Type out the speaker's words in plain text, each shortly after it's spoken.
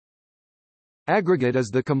Aggregate is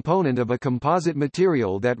the component of a composite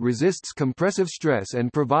material that resists compressive stress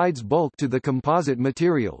and provides bulk to the composite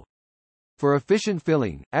material. For efficient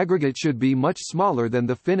filling, aggregate should be much smaller than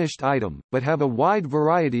the finished item, but have a wide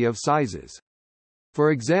variety of sizes.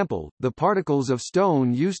 For example, the particles of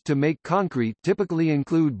stone used to make concrete typically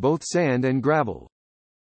include both sand and gravel.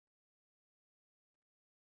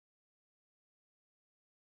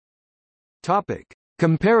 Topic: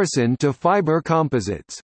 Comparison to fiber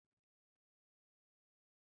composites.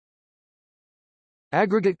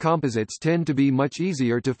 Aggregate composites tend to be much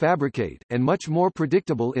easier to fabricate, and much more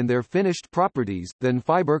predictable in their finished properties, than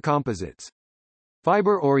fiber composites.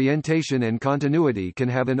 Fiber orientation and continuity can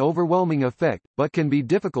have an overwhelming effect, but can be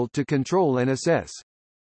difficult to control and assess.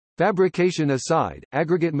 Fabrication aside,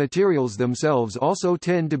 aggregate materials themselves also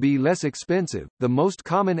tend to be less expensive. The most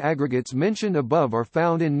common aggregates mentioned above are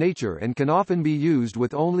found in nature and can often be used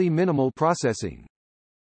with only minimal processing.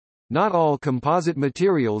 Not all composite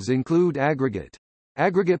materials include aggregate.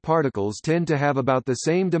 Aggregate particles tend to have about the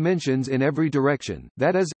same dimensions in every direction,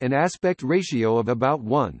 that is, an aspect ratio of about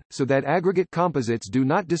 1, so that aggregate composites do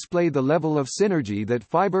not display the level of synergy that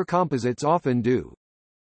fiber composites often do.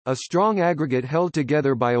 A strong aggregate held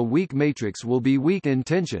together by a weak matrix will be weak in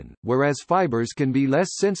tension, whereas fibers can be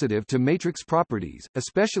less sensitive to matrix properties,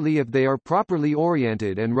 especially if they are properly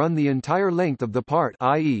oriented and run the entire length of the part,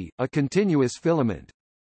 i.e., a continuous filament.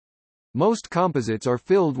 Most composites are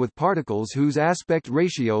filled with particles whose aspect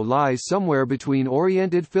ratio lies somewhere between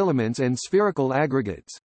oriented filaments and spherical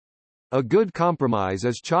aggregates. A good compromise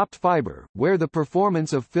is chopped fiber, where the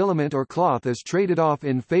performance of filament or cloth is traded off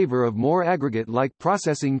in favor of more aggregate-like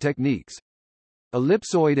processing techniques.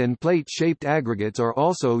 Ellipsoid and plate-shaped aggregates are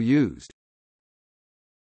also used.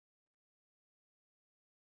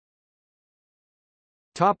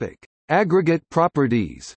 Topic: Aggregate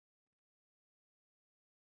properties.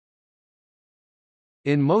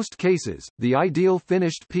 In most cases, the ideal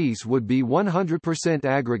finished piece would be 100%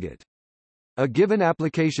 aggregate. A given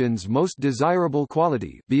application's most desirable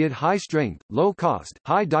quality, be it high strength, low cost,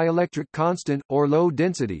 high dielectric constant, or low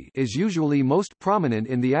density, is usually most prominent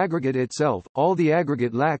in the aggregate itself. All the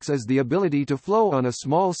aggregate lacks is the ability to flow on a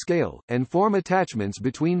small scale, and form attachments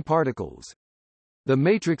between particles. The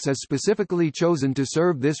matrix is specifically chosen to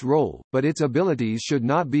serve this role, but its abilities should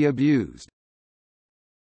not be abused.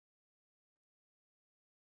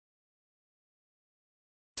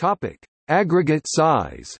 Topic: Aggregate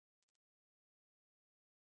size.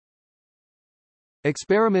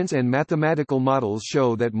 Experiments and mathematical models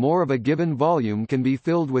show that more of a given volume can be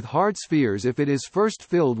filled with hard spheres if it is first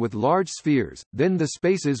filled with large spheres, then the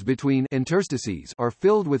spaces between interstices are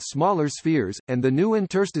filled with smaller spheres, and the new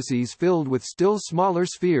interstices filled with still smaller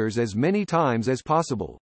spheres as many times as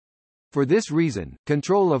possible. For this reason,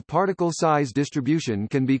 control of particle size distribution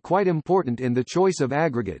can be quite important in the choice of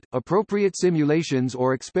aggregate. Appropriate simulations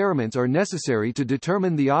or experiments are necessary to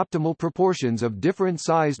determine the optimal proportions of different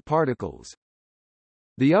sized particles.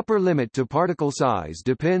 The upper limit to particle size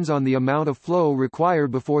depends on the amount of flow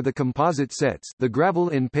required before the composite sets. The gravel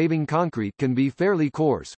in paving concrete can be fairly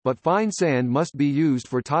coarse, but fine sand must be used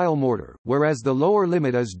for tile mortar, whereas the lower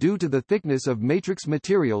limit is due to the thickness of matrix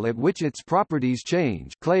material at which its properties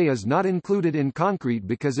change. Clay is not included in concrete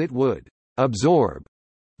because it would absorb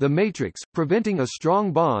the matrix, preventing a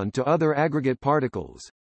strong bond to other aggregate particles.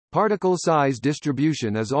 Particle size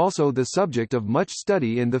distribution is also the subject of much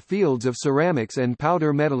study in the fields of ceramics and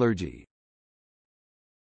powder metallurgy.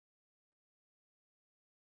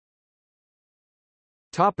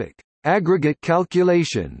 Topic: Aggregate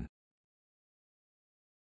calculation.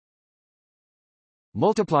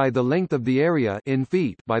 Multiply the length of the area in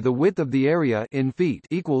feet by the width of the area in feet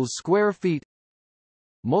equals square feet.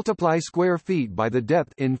 Multiply square feet by the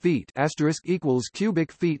depth in feet asterisk equals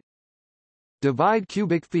cubic feet. Divide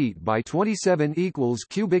cubic feet by 27 equals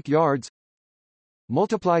cubic yards.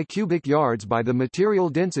 Multiply cubic yards by the material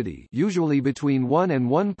density, usually between 1 and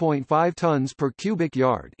 1.5 tons per cubic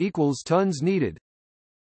yard, equals tons needed.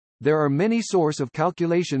 There are many sources of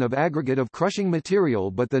calculation of aggregate of crushing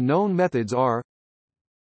material, but the known methods are: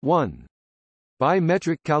 1. By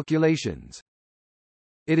metric calculations.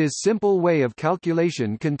 It is simple way of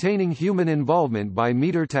calculation containing human involvement by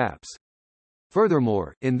meter taps.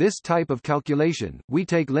 Furthermore, in this type of calculation, we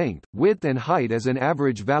take length, width and height as an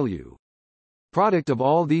average value. Product of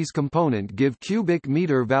all these components give cubic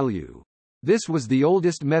meter value. This was the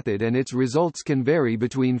oldest method and its results can vary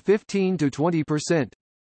between 15 to 20%.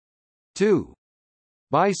 2.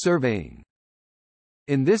 By surveying.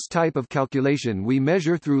 In this type of calculation we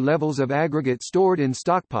measure through levels of aggregate stored in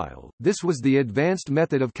stockpile. This was the advanced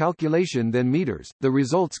method of calculation than meters. The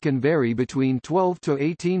results can vary between 12 to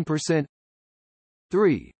 18%.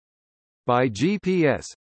 3. By GPS.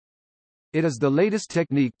 It is the latest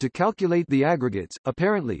technique to calculate the aggregates,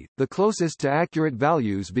 apparently, the closest to accurate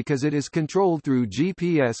values because it is controlled through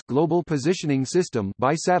GPS Global Positioning System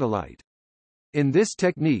by satellite. In this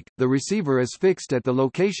technique, the receiver is fixed at the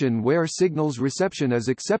location where signal's reception is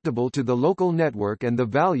acceptable to the local network and the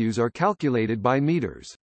values are calculated by meters.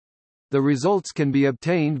 The results can be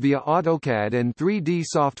obtained via AutoCAD and 3D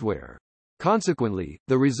software. Consequently,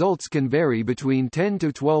 the results can vary between 10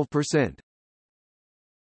 to 12%.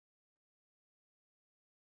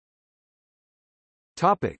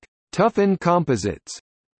 Topic: Toughened composites.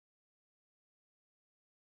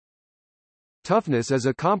 Toughness is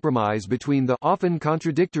a compromise between the often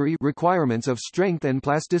contradictory requirements of strength and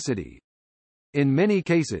plasticity. In many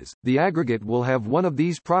cases, the aggregate will have one of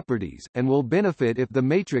these properties, and will benefit if the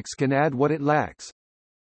matrix can add what it lacks.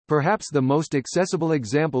 Perhaps the most accessible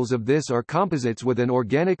examples of this are composites with an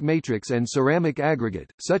organic matrix and ceramic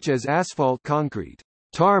aggregate, such as asphalt concrete,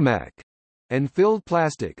 tarmac, and filled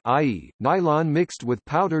plastic, i.e., nylon mixed with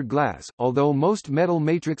powdered glass, although most metal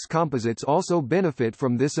matrix composites also benefit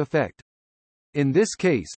from this effect. In this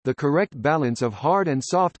case, the correct balance of hard and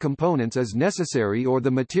soft components is necessary or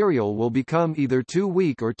the material will become either too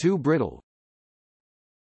weak or too brittle.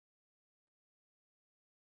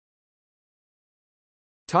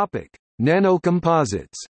 Topic: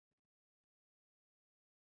 Nanocomposites.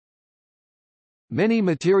 Many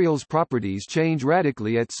materials' properties change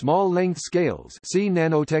radically at small-length scales. See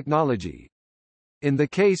nanotechnology. In the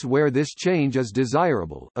case where this change is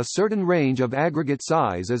desirable, a certain range of aggregate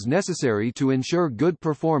size is necessary to ensure good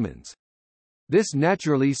performance. This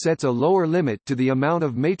naturally sets a lower limit to the amount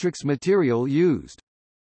of matrix material used.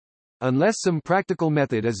 Unless some practical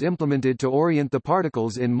method is implemented to orient the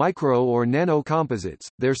particles in micro or nanocomposites,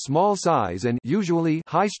 their small size and usually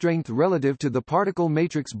high strength relative to the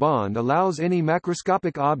particle-matrix bond allows any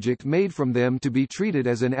macroscopic object made from them to be treated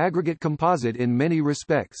as an aggregate composite in many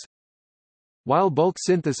respects. While bulk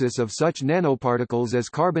synthesis of such nanoparticles as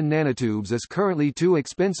carbon nanotubes is currently too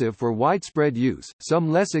expensive for widespread use,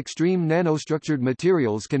 some less extreme nanostructured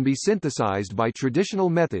materials can be synthesized by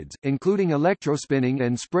traditional methods, including electrospinning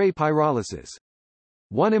and spray pyrolysis.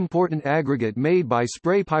 One important aggregate made by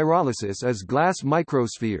spray pyrolysis is glass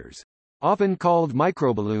microspheres. Often called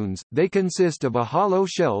microballoons, they consist of a hollow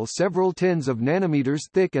shell several tens of nanometers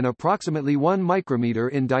thick and approximately 1 micrometer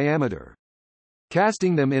in diameter.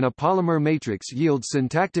 Casting them in a polymer matrix yields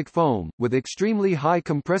syntactic foam, with extremely high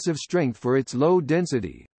compressive strength for its low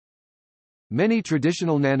density. Many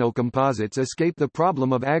traditional nanocomposites escape the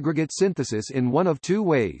problem of aggregate synthesis in one of two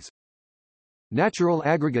ways. Natural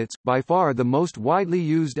aggregates, by far the most widely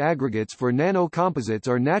used aggregates for nanocomposites,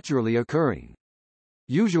 are naturally occurring.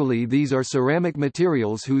 Usually these are ceramic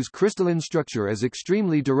materials whose crystalline structure is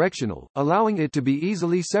extremely directional, allowing it to be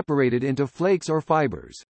easily separated into flakes or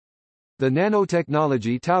fibers. The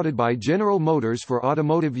nanotechnology touted by General Motors for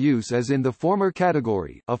automotive use is in the former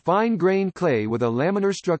category, a fine-grained clay with a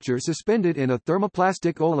laminar structure suspended in a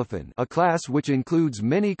thermoplastic olefin, a class which includes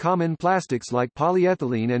many common plastics like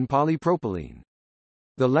polyethylene and polypropylene.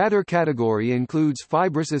 The latter category includes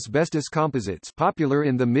fibrous asbestos composites popular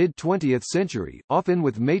in the mid-20th century, often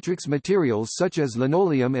with matrix materials such as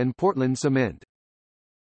linoleum and Portland cement.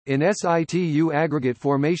 In situ aggregate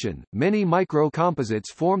formation, many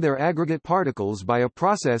micro-composites form their aggregate particles by a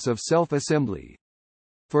process of self-assembly.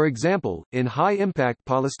 For example, in high-impact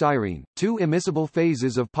polystyrene, two immiscible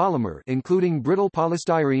phases of polymer including brittle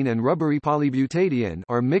polystyrene and rubbery polybutadiene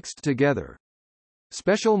are mixed together.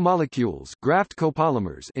 Special molecules, graft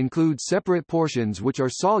copolymers, include separate portions which are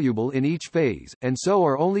soluble in each phase, and so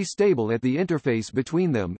are only stable at the interface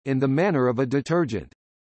between them, in the manner of a detergent.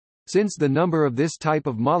 Since the number of this type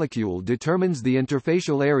of molecule determines the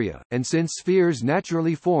interfacial area, and since spheres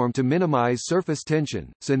naturally form to minimize surface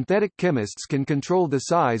tension, synthetic chemists can control the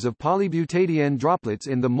size of polybutadiene droplets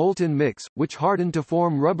in the molten mix, which harden to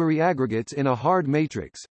form rubbery aggregates in a hard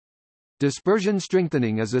matrix. Dispersion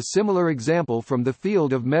strengthening is a similar example from the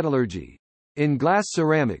field of metallurgy. In glass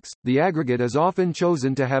ceramics, the aggregate is often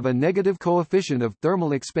chosen to have a negative coefficient of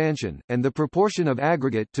thermal expansion, and the proportion of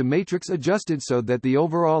aggregate to matrix adjusted so that the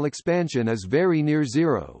overall expansion is very near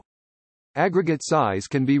zero. Aggregate size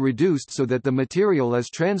can be reduced so that the material is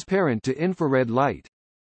transparent to infrared light.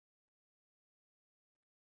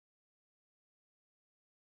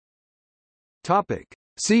 Topic.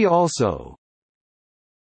 See also: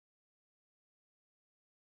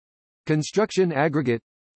 Construction aggregate,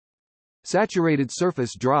 saturated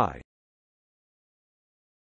surface dry.